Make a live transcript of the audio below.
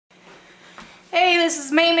Hey, this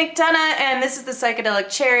is May McDonough, and this is the Psychedelic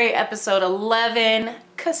Cherry, episode 11,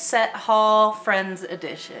 Cassette Haul Friends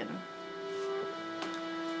Edition.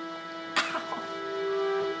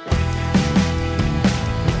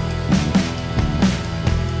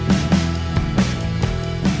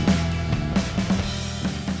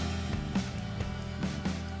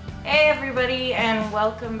 Hey everybody, and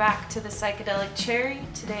welcome back to the Psychedelic Cherry.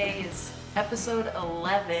 Today is episode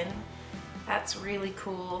 11. That's really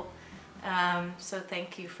cool. So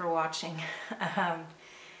thank you for watching.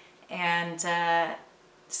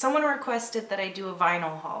 Someone requested that I do a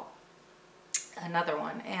vinyl haul, another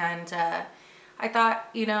one, and I thought,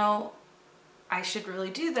 you know, I should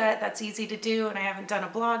really do that. That's easy to do, and I haven't done a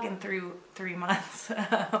blog in three months.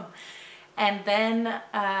 And then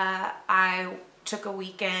I took a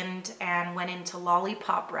weekend and went into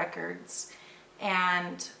Lollipop Records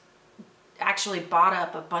and actually bought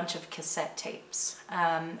up a bunch of cassette tapes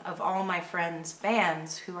of all my friends'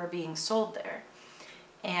 bands who are being sold there.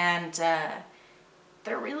 And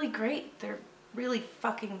they're really great. They're really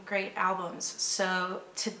fucking great albums. So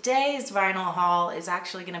today's vinyl haul is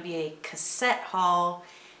actually going to be a cassette haul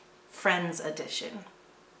Friends edition.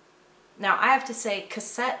 Now I have to say,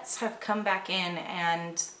 cassettes have come back in,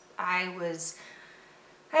 and I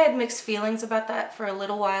had mixed feelings about that for a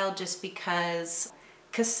little while, just because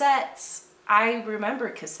cassettes, I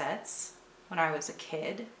remember cassettes when I was a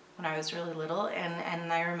kid, when I was really little,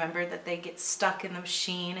 and I remember that they get stuck in the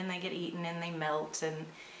machine and they get eaten and they melt, and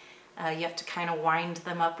you have to kind of wind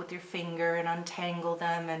them up with your finger and untangle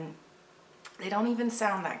them, and they don't even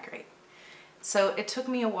sound that great. So it took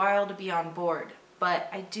me a while to be on board, but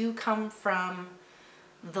I do come from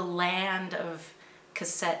the land of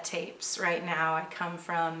cassette tapes right now. I come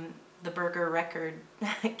from the Burger Record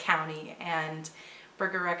County, and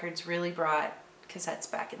Burger Records really brought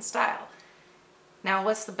cassettes back in style. Now,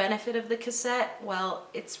 what's the benefit of the cassette? Well,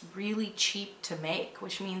 it's really cheap to make,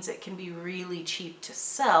 which means it can be really cheap to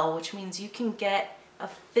sell, which means you can get a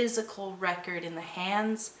physical record in the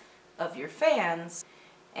hands of your fans,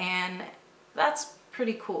 and that's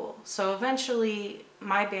pretty cool. So eventually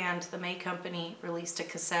my band, the May Company, released a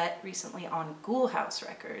cassette recently on Ghoul House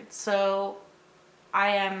Records. So I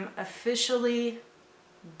am officially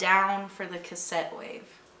down for the cassette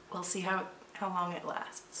wave. We'll see how long it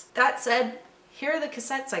lasts. That said, here are the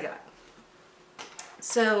cassettes I got.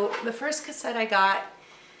 So the first cassette I got,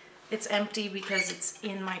 it's empty because it's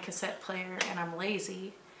in my cassette player and I'm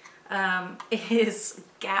lazy, is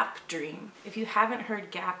Gap Dream. If you haven't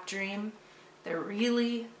heard Gap Dream, they're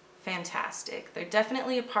really fantastic. They're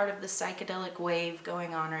definitely a part of the psychedelic wave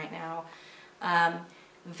going on right now.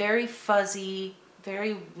 Very fuzzy,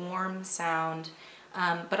 very warm sound,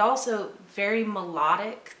 but also very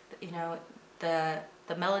melodic. You know, the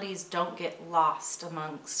melodies don't get lost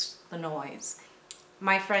amongst the noise.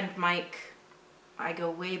 My friend Mike, I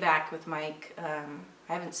go way back with Mike. I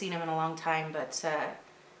haven't seen him in a long time, but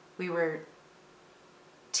we were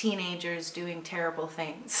teenagers doing terrible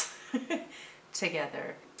things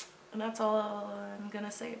together. And that's all I'm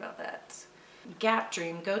gonna say about that. Gap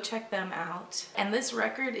Dream, go check them out. And this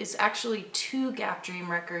record is actually 2 Gap Dream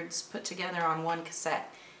records put together on one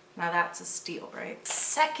cassette. Now that's a steal, right?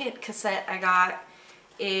 Second cassette I got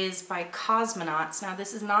is by Cosmonauts. Now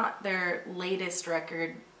this is not their latest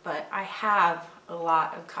record, but I have a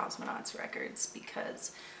lot of Cosmonauts records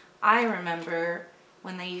because I remember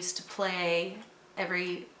when they used to play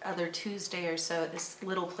every other Tuesday or so at this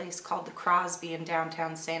little place called the Crosby in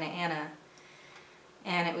downtown Santa Ana.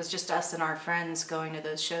 And it was just us and our friends going to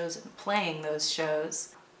those shows and playing those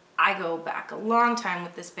shows. I go back a long time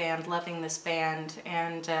with this band, loving this band,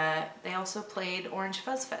 and they also played Orange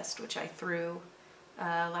Fuzz Fest, which I threw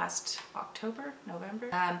last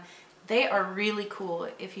November. They are really cool.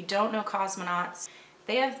 If you don't know Cosmonauts,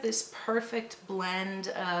 they have this perfect blend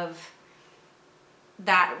of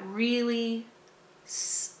that really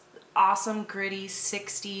awesome, gritty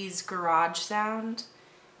 60s garage sound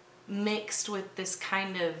mixed with this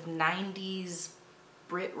kind of 90s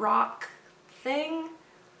Brit rock thing,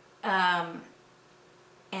 and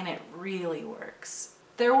it really works.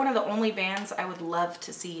 They're one of the only bands I would love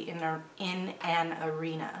to see in an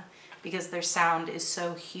arena because their sound is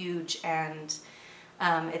so huge, and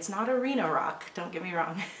it's not arena rock, don't get me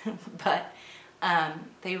wrong, but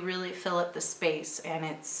they really fill up the space, and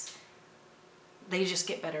they just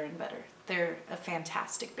get better and better. They're a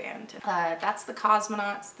fantastic band. That's the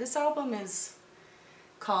Cosmonauts. This album is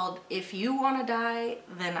called If You Wanna Die,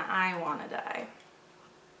 Then I Wanna Die.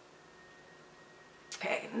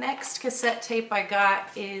 Okay, next cassette tape I got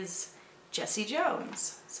is Jesse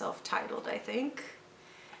Jones, self-titled, I think.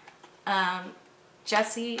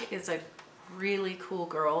 Jesse is a really cool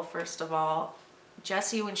girl, first of all.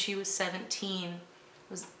 Jessie, when she was 17,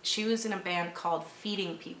 she was in a band called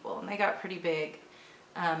Feeding People, and they got pretty big.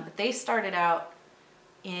 But they started out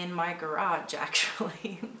in my garage,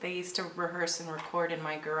 actually. They used to rehearse and record in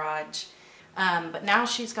my garage. But now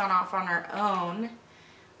she's gone off on her own,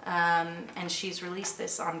 and she's released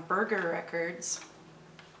this on Burger Records.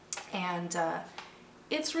 And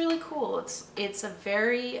it's really cool. It's a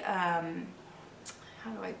very, how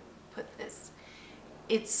do I put this?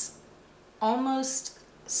 It's almost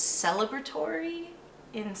celebratory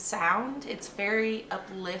in sound. It's very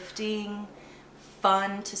uplifting,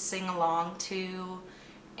 fun to sing along to,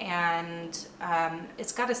 and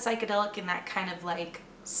it's got a psychedelic in that kind of like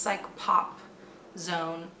psych pop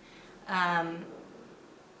zone.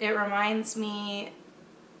 It reminds me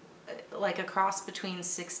like a cross between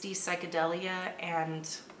 60s psychedelia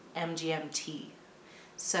and MGMT.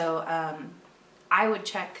 So I would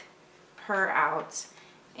check her out,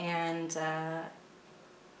 and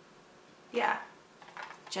yeah,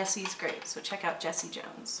 Jessie's great, so check out Jessie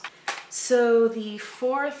Jones. So the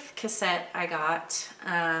fourth cassette I got,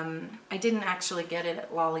 I didn't actually get it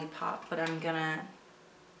at Lollipop, but I'm gonna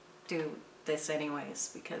do this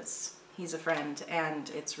anyways because he's a friend and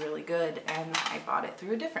it's really good, and I bought it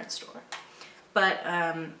through a different store. But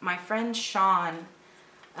my friend Sean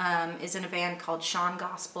is in a band called Sean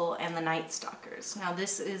Gospel and the Night Stalkers. Now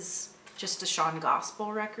this is just a Sean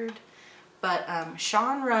Gospel record, but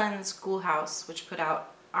Sean runs Schoolhouse, which put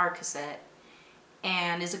out our cassette,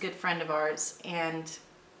 and is a good friend of ours. And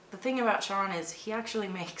the thing about Sean is he actually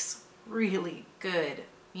makes really good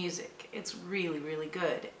music. It's really, really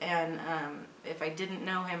good. And if I didn't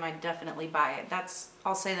know him, I'd definitely buy it.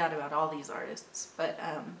 I'll say that about all these artists, but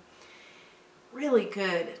really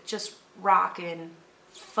good, just rockin',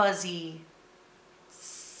 fuzzy,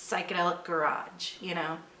 psychedelic garage, you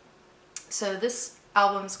know? So this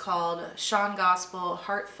album's called Sean Gospel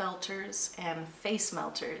Heartfelters and Face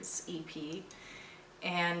Melters EP,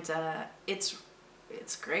 and it's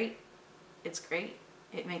great. It's great.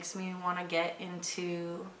 It makes me want to get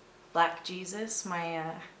into Black Jesus,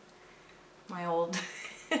 my my old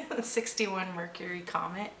 61 Mercury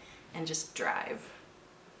Comet, and just drive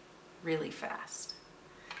really fast.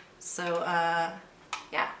 So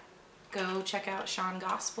yeah, go check out Sean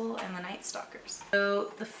Gospel and the Night Stalkers.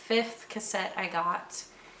 So the fifth cassette I got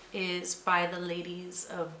is by the ladies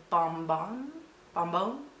of Bonbon.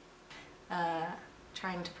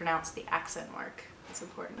 Trying to pronounce the accent mark. It's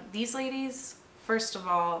important. These ladies, first of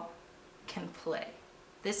all, can play.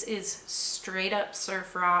 This is straight up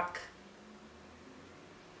surf rock.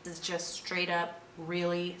 This is just straight up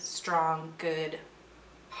really strong, good,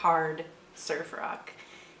 hard surf rock.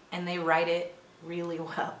 And they write it really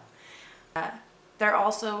well. They're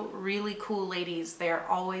also really cool ladies. They're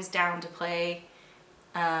always down to play.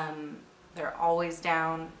 They're always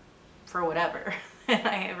down for whatever. And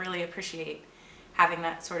I really appreciate having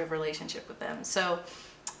that sort of relationship with them. So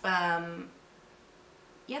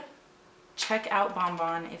yeah, check out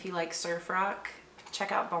Bonbon if you like surf rock.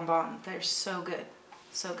 Check out Bonbon. They're so good.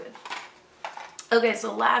 So good. Okay,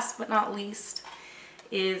 so last but not least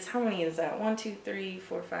is, how many is that? 1, 2, 3,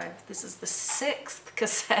 4, 5. This is the 6th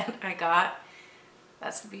cassette I got.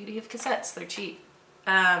 That's the beauty of cassettes. They're cheap.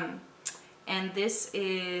 And this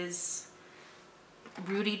is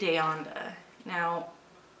Rudy Deonda. Now,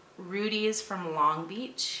 Rudy is from Long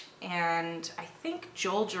Beach, and I think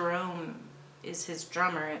Joel Jerome is his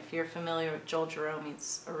drummer. If you're familiar with Joel Jerome,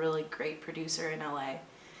 he's a really great producer in LA.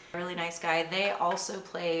 A really nice guy. They also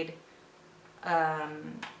played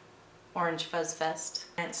Orange Fuzz Fest,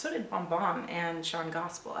 and so did Bonbon and Sean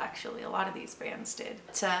Gospel, actually. A lot of these bands did.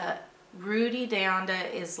 But, Rudy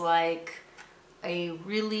Deonda is like a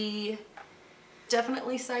really,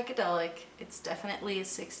 definitely psychedelic. It's definitely a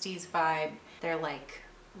 60s vibe. They're like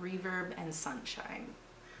reverb and sunshine.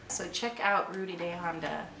 So check out Rudy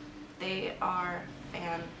Deonda. They are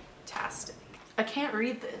fantastic. I can't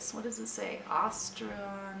read this. What does it say? Astronomy?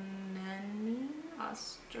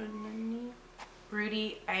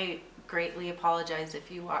 Rudy, I greatly apologize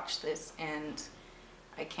if you watch this and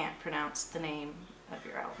I can't pronounce the name of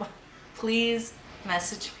your album. Please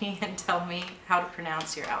message me and tell me how to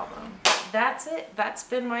pronounce your album. That's it. That's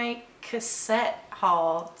been my cassette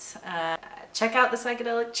haul. Check out the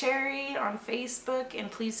Psychedelic Cherry on Facebook,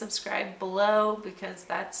 and please subscribe below, because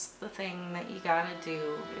that's the thing that you gotta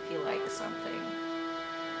do if you like something.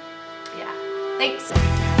 Yeah. Thanks.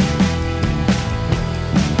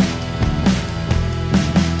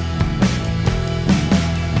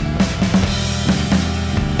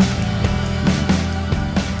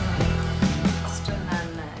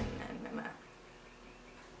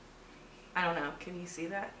 I don't know. Can you see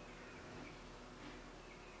that?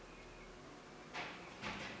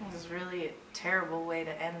 This is really a terrible way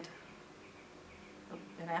to end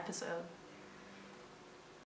an episode.